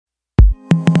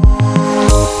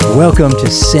Welcome to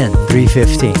Sent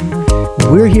 315.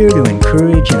 We're here to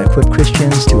encourage and equip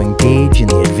Christians to engage in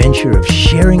the adventure of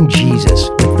sharing Jesus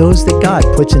with those that God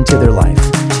puts into their life.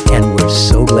 And we're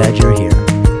so glad you're here.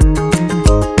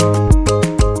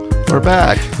 We're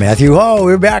back. Matthew,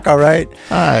 we're back, all right.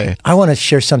 Hi. I want to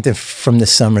share something from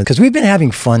this summer because we've been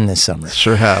having fun this summer.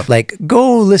 Sure have. Like,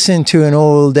 go listen to an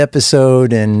old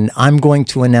episode, and I'm going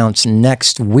to announce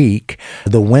next week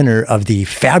the winner of the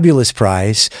fabulous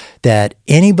prize that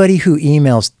anybody who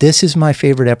emails, this is my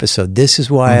favorite episode, this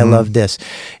is why I love this.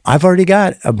 I've already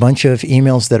got a bunch of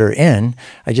emails that are in.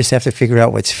 I just have to figure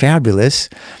out what's fabulous.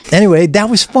 Anyway, that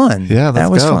was fun. Yeah,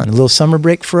 that was fun. A little summer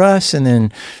break for us, and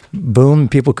then boom,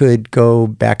 people could go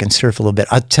back and surf a little bit.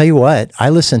 I'll tell you what, I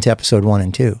listened to episode 1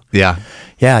 and 2.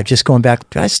 Yeah, just going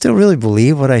back, I still really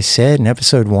believe what I said in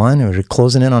episode 1. We're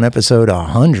closing in on episode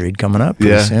 100 coming up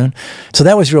pretty soon. So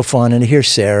that was real fun. And to hear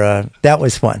Sarah, that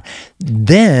was fun.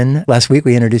 Then last week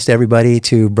we introduced everybody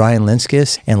to Brian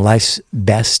Linskis and Life's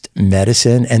Best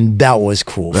Medicine, and that was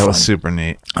cool. That was super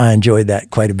neat. I enjoyed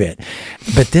that quite a bit.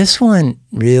 But this one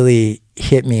really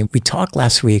hit me. We talked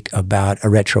last week about a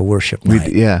retro worship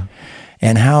night.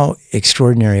 And how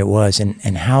extraordinary it was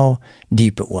and how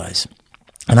deep it was.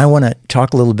 And I want to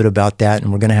talk a little bit about that,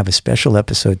 and we're going to have a special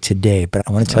episode today, but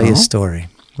I want to tell you a story.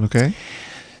 Okay.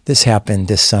 This happened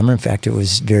this summer. In fact, it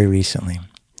was very recently.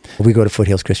 We go to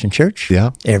Foothills Christian Church.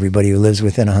 Yeah. Everybody who lives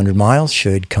within 100 miles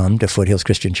should come to Foothills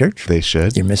Christian Church. They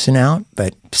should. You're missing out,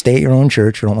 but stay at your own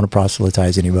church. We don't want to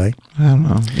proselytize anybody. I don't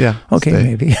know. Yeah. Okay,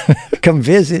 maybe. Come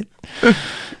visit.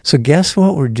 So guess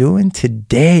what we're doing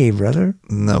today, brother?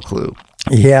 No clue.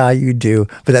 Yeah, you do.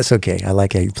 But that's okay. I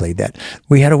like how you played that.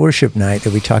 We had a worship night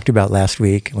that we talked about last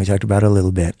week, and we talked about it a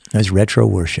little bit. It was retro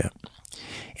worship.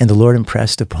 And the Lord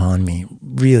impressed upon me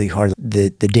really hard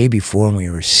the day before when we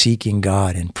were seeking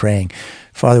God and praying,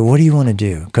 Father, what do you want to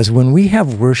do? Because when we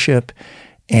have worship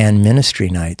and ministry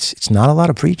nights, it's not a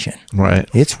lot of preaching. Right.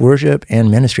 It's worship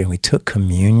and ministry. And we took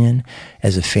communion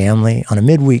as a family on a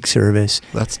midweek service.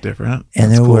 That's different. And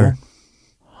That's there were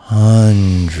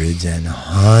hundreds and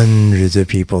hundreds of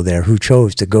people there who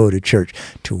chose to go to church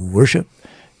to worship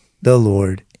the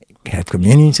Lord, have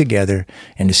communion together,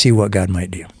 and to see what God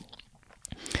might do.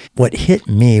 What hit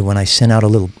me when I sent out a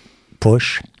little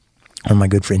push, or my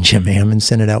good friend Jim Hammond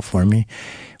sent it out for me,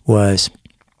 was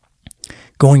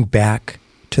going back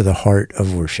to the heart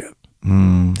of worship.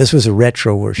 This was a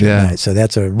retro worship night, so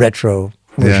that's a retro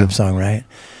worship song, right?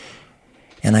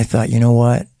 And I thought, you know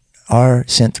what? Our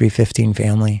Sent 315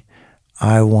 family,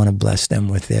 I want to bless them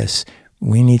with this.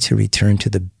 We need to return to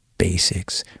the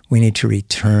basics. We need to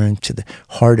return to the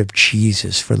heart of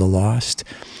Jesus for the lost.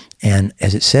 And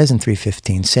as it says in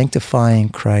 315, sanctifying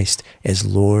Christ as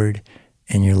Lord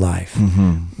in your life.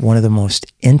 One of the most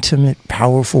intimate,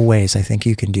 powerful ways I think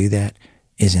you can do that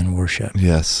is in worship.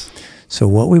 Yes. So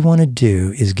what we want to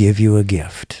do is give you a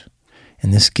gift.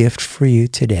 And this gift for you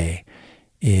today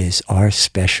is our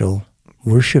special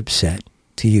worship set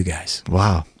to you guys.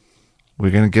 Wow.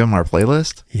 We're going to give them our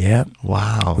playlist? Yep.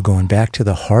 Wow. We're going back to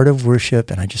the heart of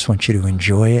worship, and I just want you to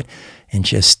enjoy it. And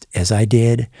just as I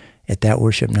did at that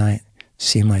worship night,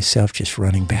 see myself just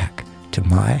running back to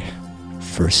my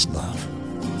first love.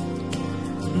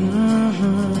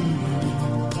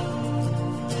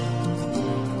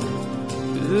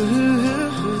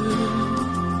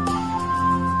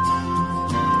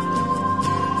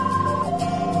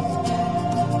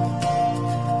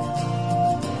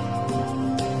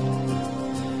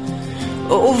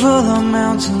 Over the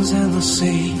mountains and the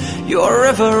sea, your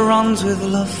river runs with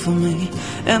love for me.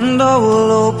 And I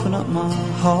will open up my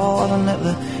heart and let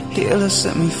the healer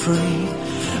set me free.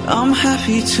 I'm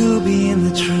happy to be in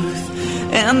the truth,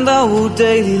 and I will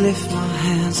daily lift my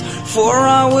hands, for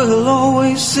I will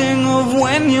always sing of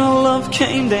when your love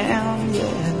came down,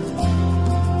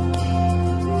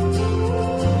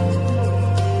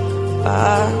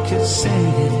 I could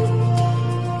sing.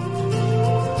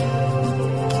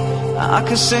 I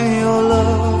could sing your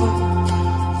love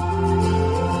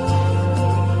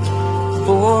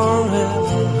forever.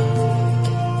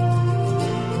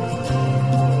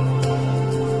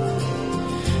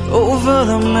 Over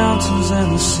the mountains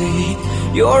and the sea,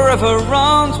 your river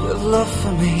runs with love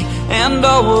for me. And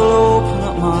I will open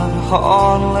up my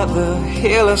heart and let the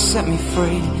healer set me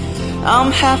free.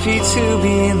 I'm happy to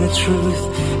be in the truth,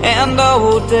 and I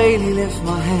will daily lift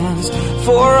my hands,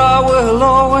 for I will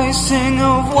always sing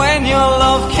of when your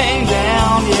love came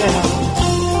down,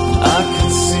 I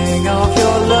could sing of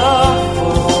your love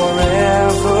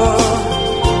forever.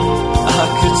 I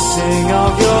could sing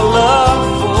of your love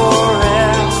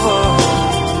forever.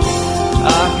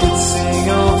 I could sing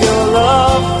of your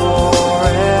love forever.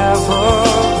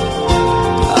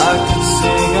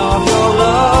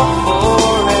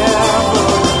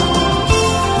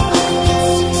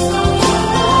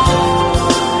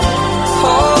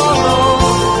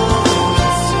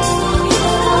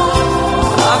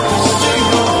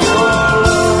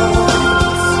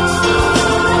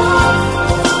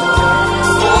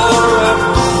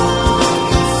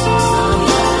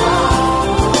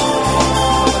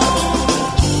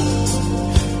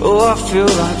 feel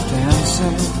like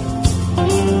dancing.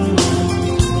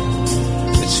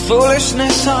 It's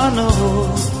foolishness, I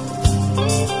know,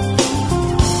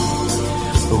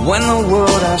 but when the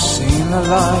world has seen the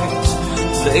light,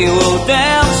 they will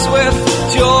dance with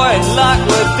joy like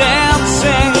we're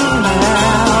dancing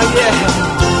now, yeah.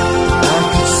 I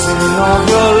could sing of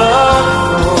your love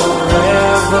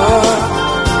forever.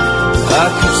 I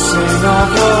could sing of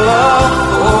your love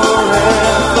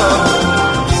forever.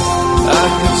 I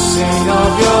could sing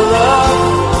of your love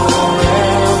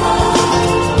forever.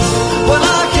 Well, I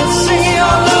could sing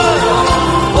your love.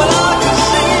 Well, I could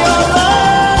sing your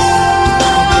love.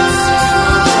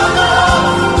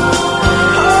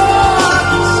 Oh, I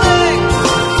could sing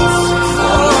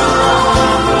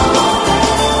forever.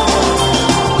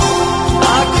 I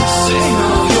could sing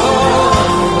of your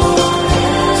love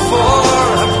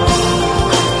forever.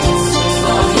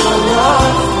 Of your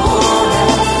love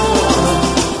forever.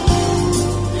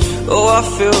 Oh, I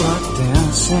feel like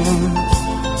dancing.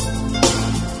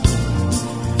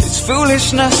 It's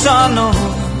foolishness, I know,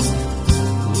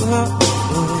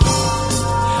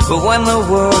 but when the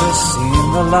world has seen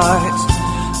the light,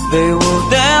 they will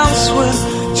dance with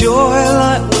joy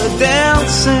like we're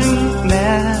dancing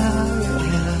now,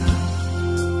 yeah.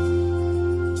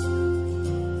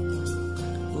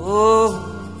 Oh.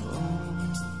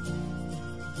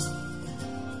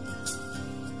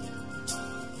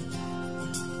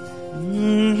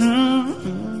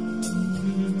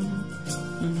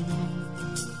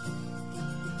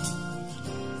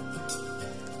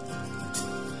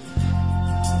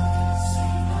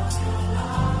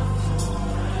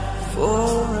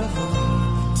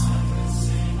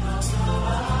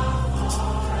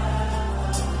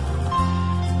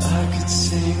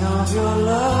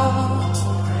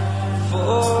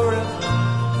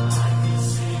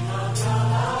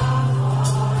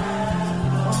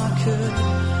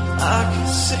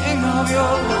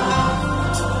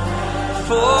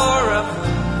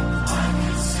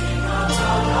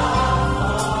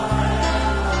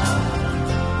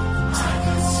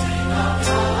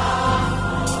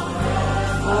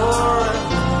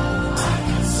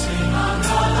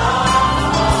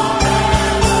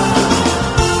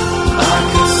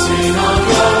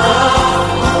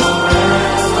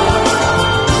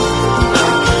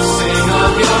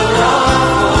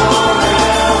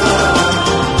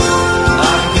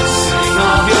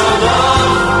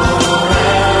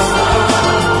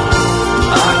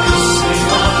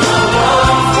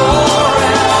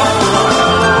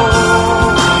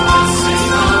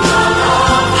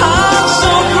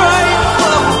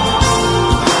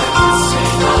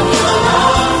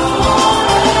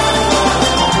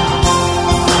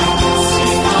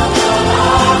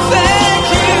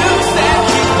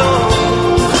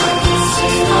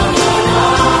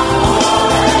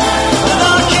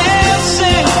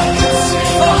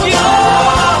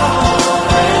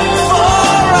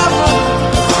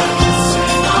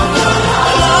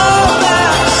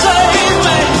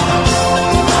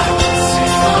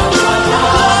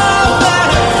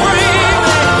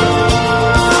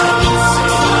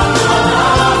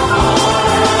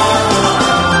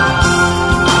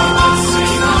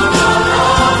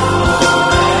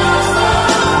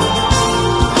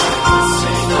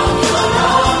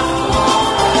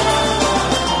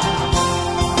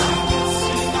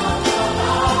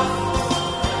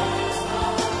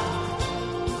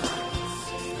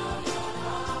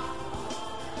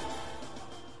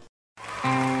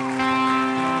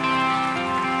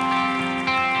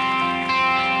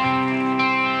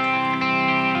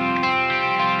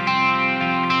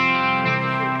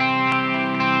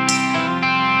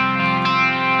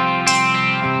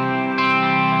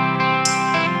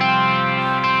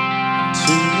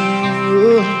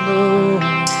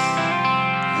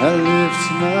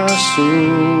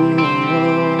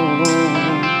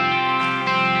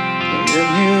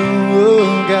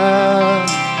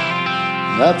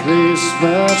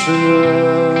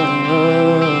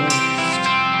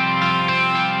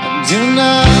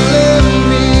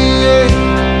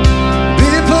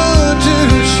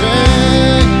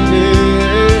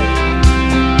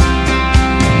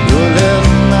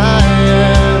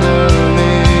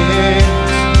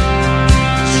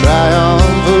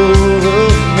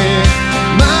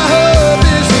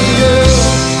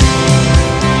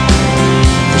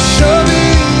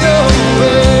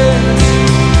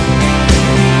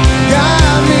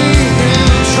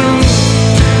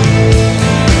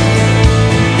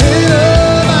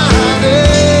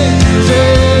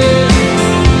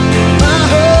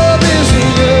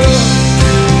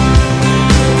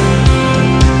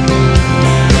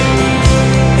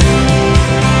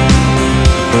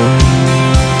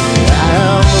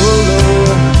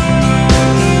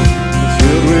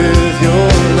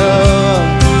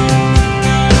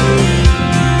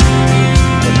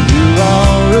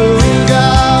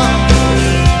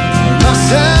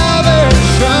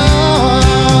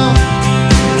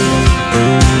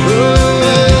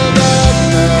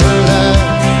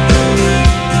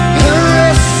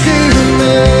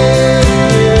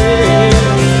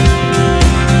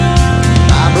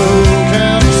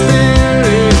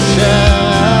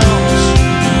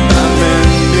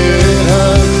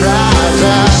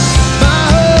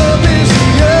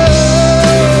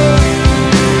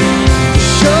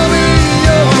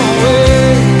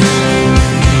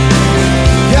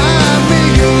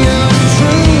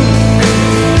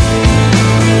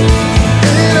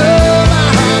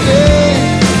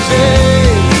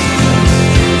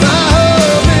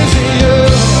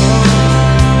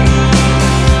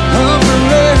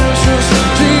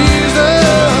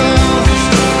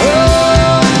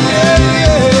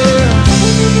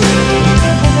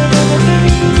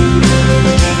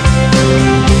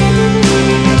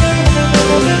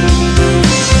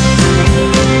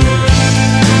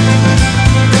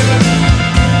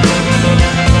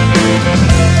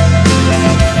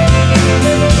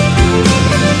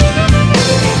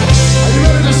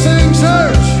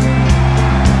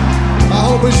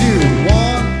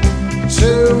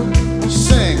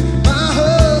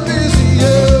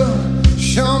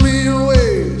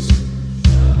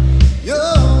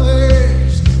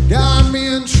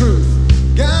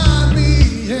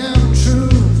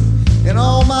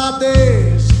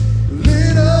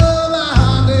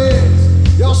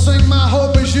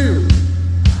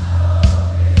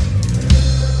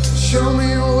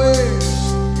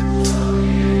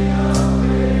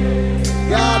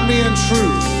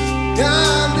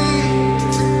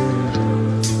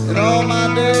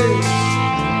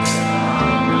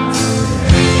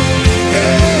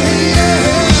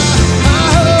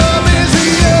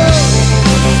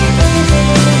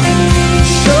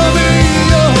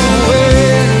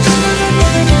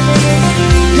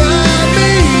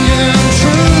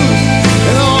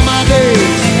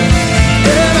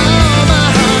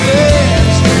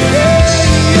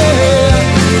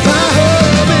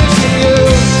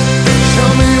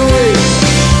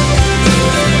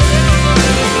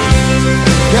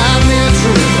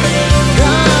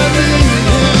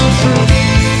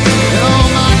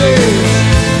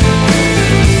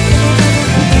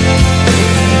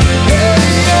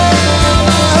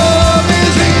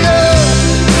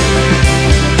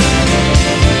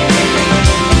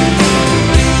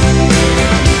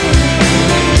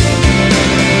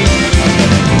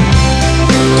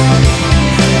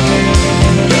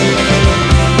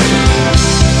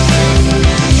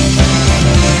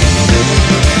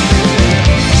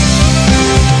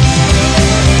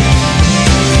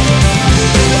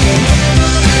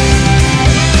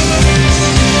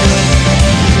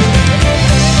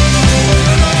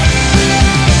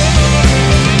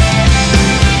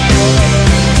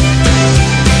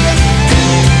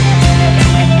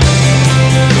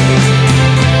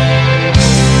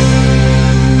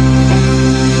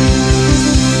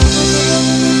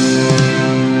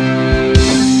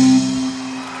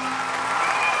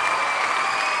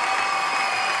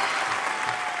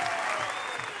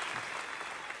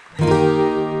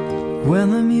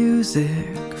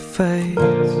 music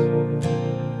fades,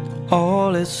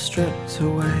 all is stripped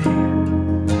away,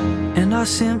 and I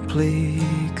simply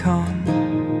come,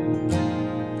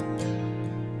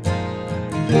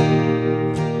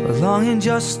 longing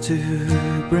just to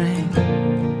bring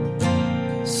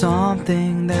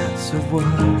something that's of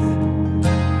worth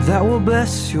that will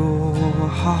bless your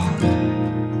heart.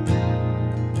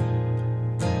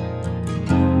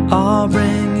 I'll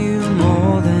bring you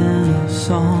more than a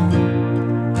song,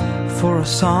 for a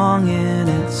song in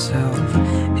itself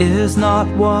is not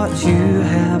what you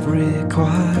have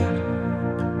required.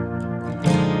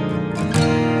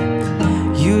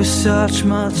 You search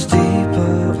much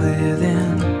deeper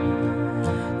within,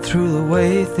 through the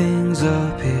way things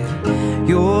appear.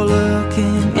 You're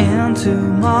looking into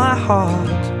my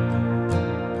heart.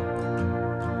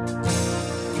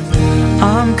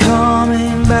 I'm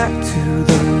coming back to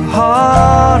the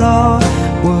heart of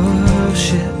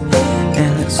worship,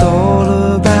 and it's all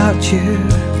about you.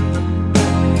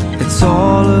 It's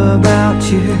all about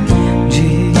you,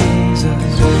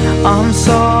 Jesus. I'm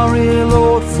sorry,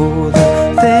 Lord, for the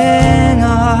thing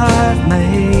I've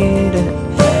made it,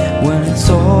 when it's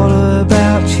all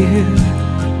about you.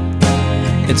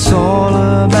 It's all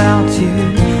about you,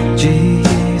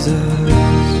 Jesus.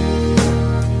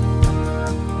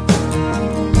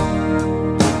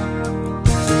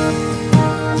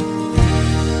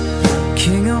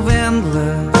 King of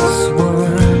endless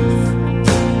worth,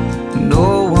 no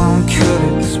one could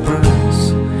express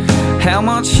how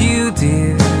much you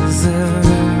deserve.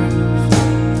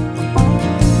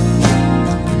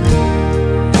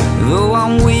 Though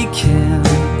I'm weak and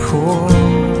poor,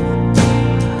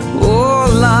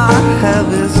 all I have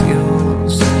is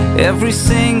yours, every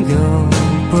single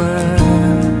breath.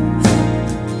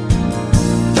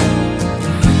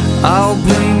 I'll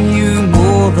bring you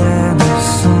more than a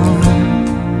song,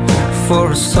 for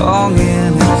a song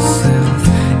in itself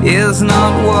is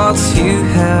not what you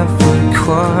have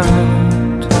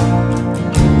required.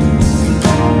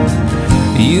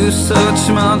 You search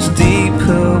much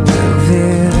deeper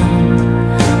within,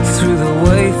 through the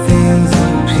way things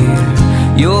appear.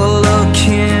 You're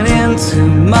looking into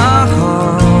my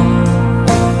heart,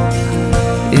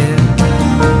 yeah.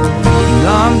 And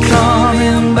I'm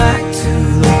coming back to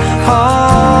the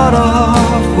heart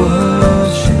of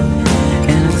worship,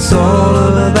 and it's all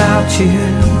about you.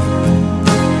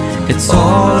 It's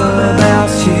all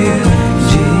about you,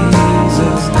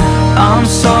 Jesus. I'm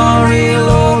sorry,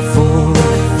 Lord, for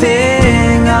the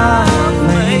thing I've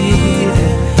made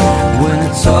it, when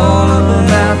it's all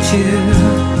about you.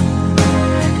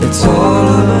 It's all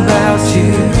about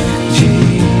you,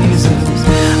 Jesus.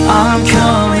 I'm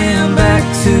coming back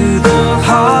to the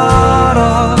heart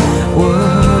of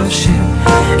worship,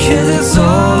 'cause it's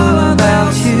all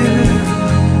about you.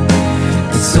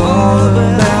 It's all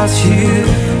about you,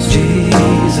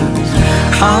 Jesus.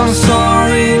 I'm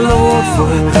sorry, Lord,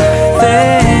 for the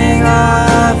thing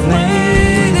I've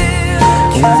made it,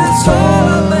 'cause it's all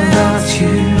about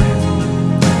you.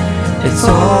 It's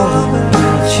all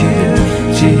about you,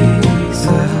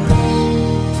 Jesus.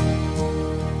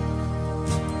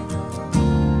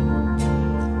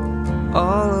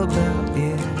 All about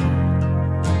you.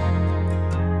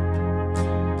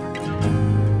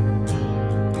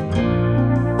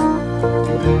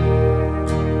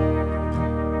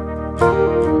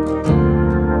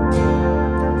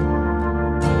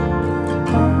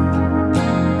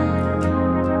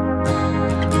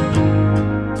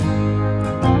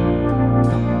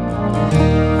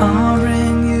 I'll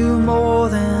bring you more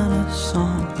than a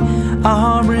song.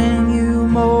 I'll bring you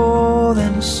more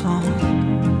than a song.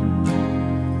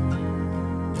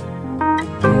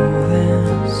 More than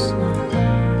a song.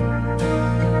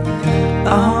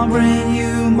 I'll bring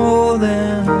you more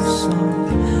than a song.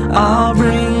 I'll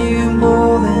bring you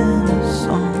more than a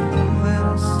song.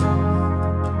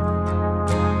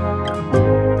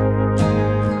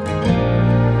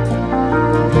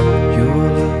 You're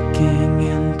looking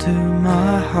into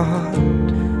my heart,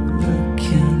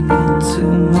 looking into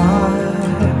my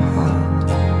heart.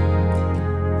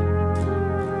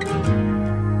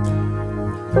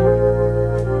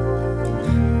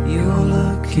 You're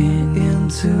looking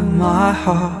into my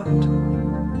heart,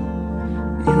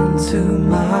 into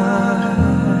my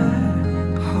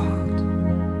heart.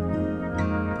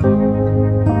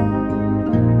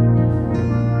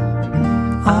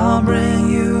 I'll bring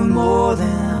you more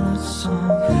than a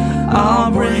song.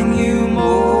 I'll bring you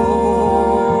more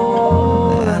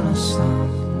than a song.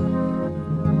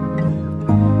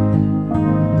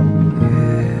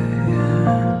 Yeah.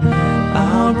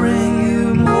 I'll bring you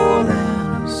more than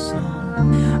a song.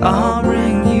 I'll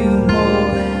bring you more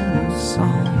than a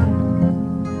song.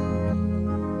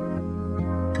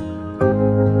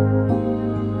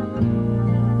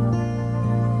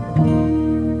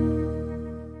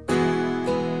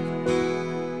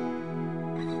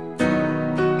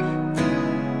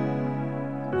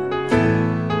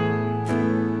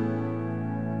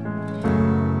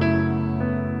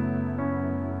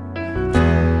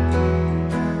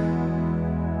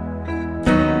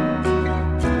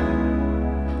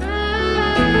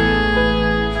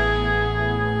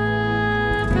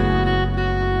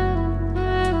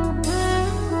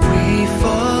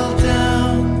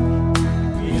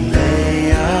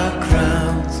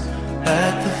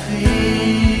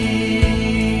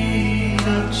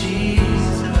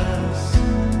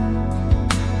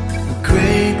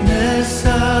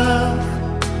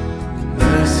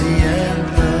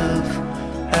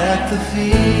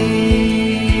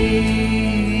 feet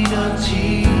of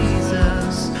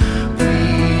Jesus, we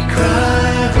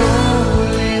cry,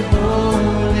 holy,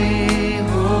 holy,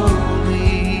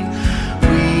 holy.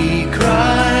 We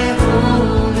cry,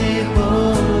 holy,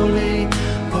 holy,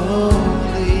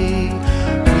 holy.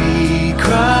 We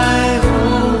cry,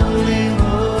 holy,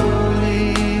 holy,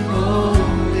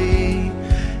 holy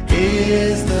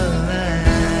is the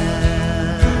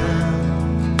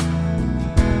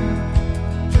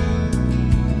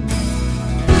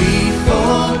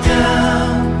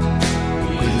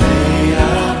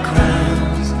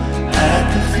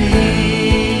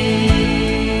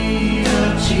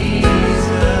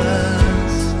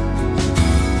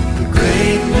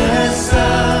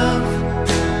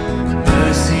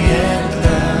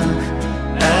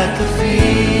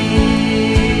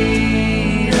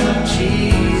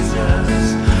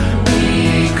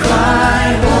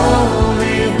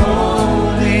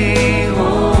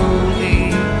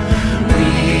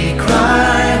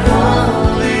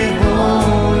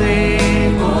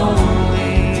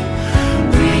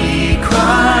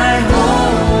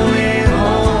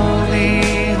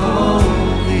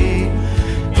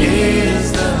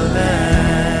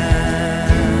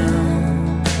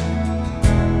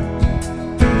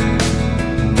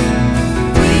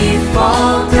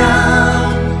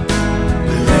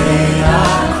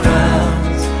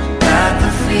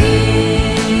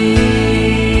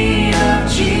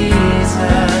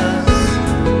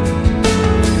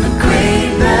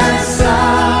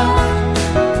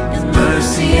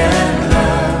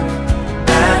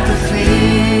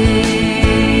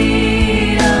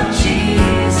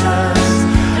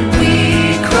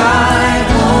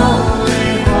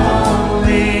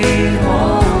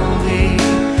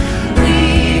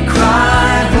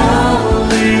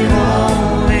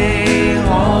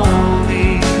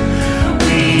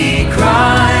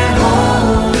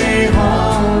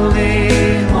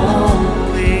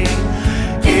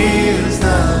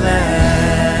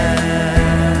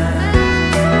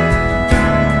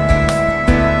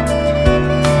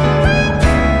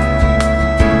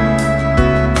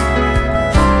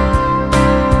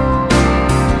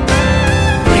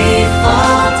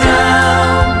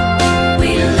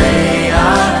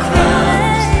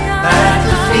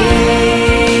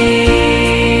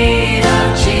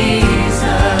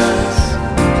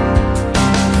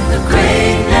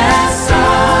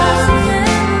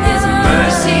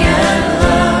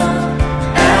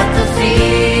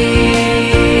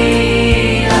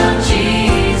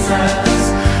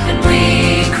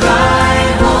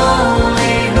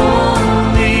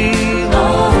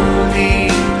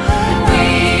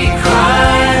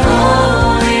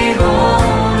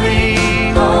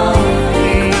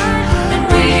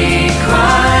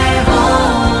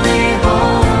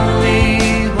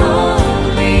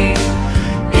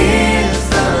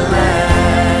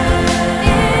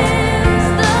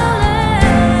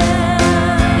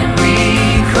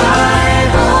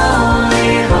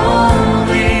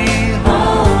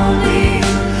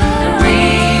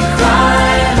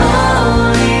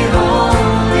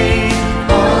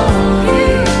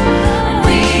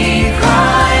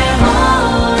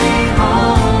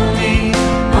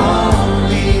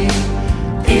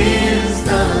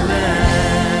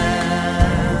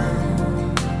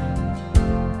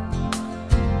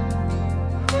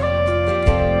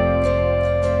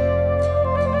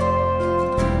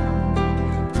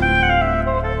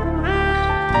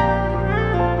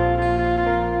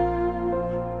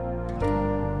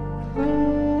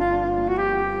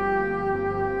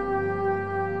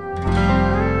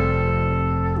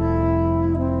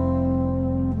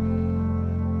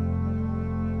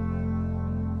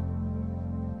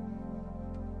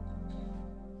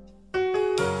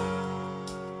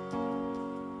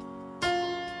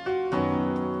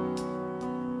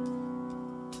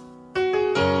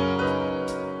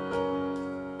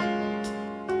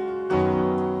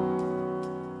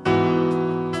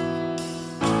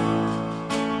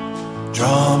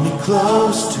draw me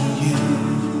close to you.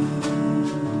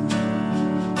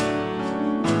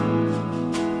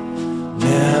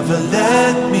 Never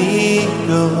let me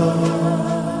go.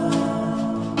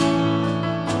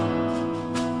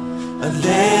 I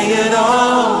lay it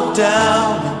all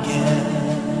down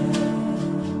again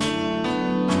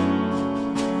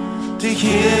to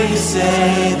hear you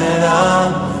say that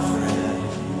I'm afraid.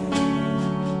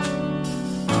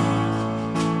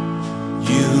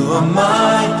 You are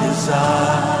my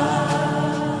desire.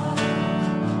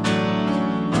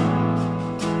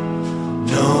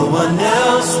 No one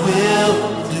else will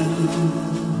do,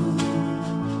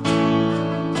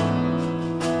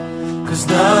 'cause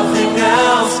nothing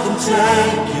else can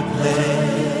take your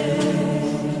place.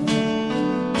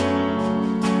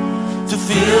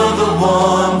 feel the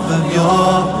warmth of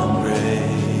your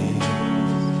embrace.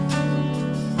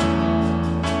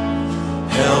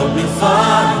 Help me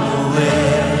find a way,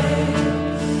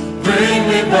 bring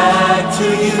me back to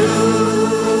you.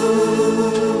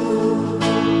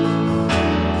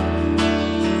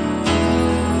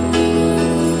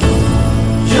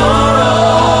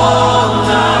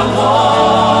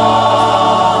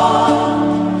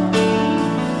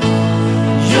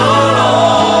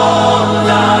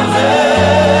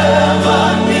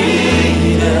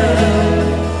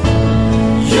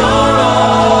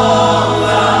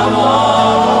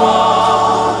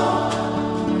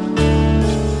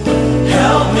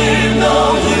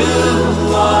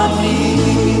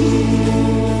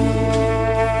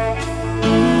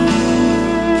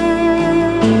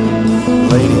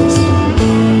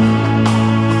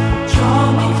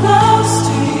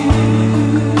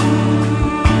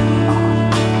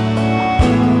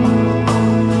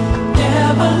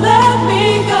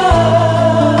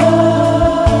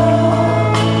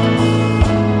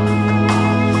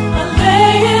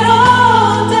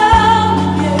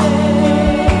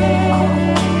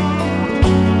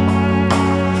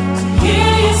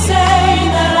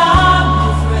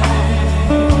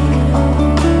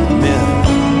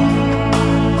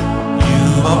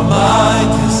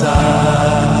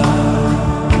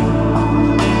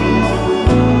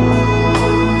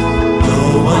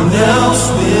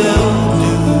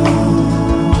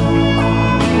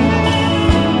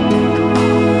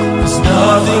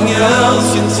 Nothing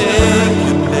else can take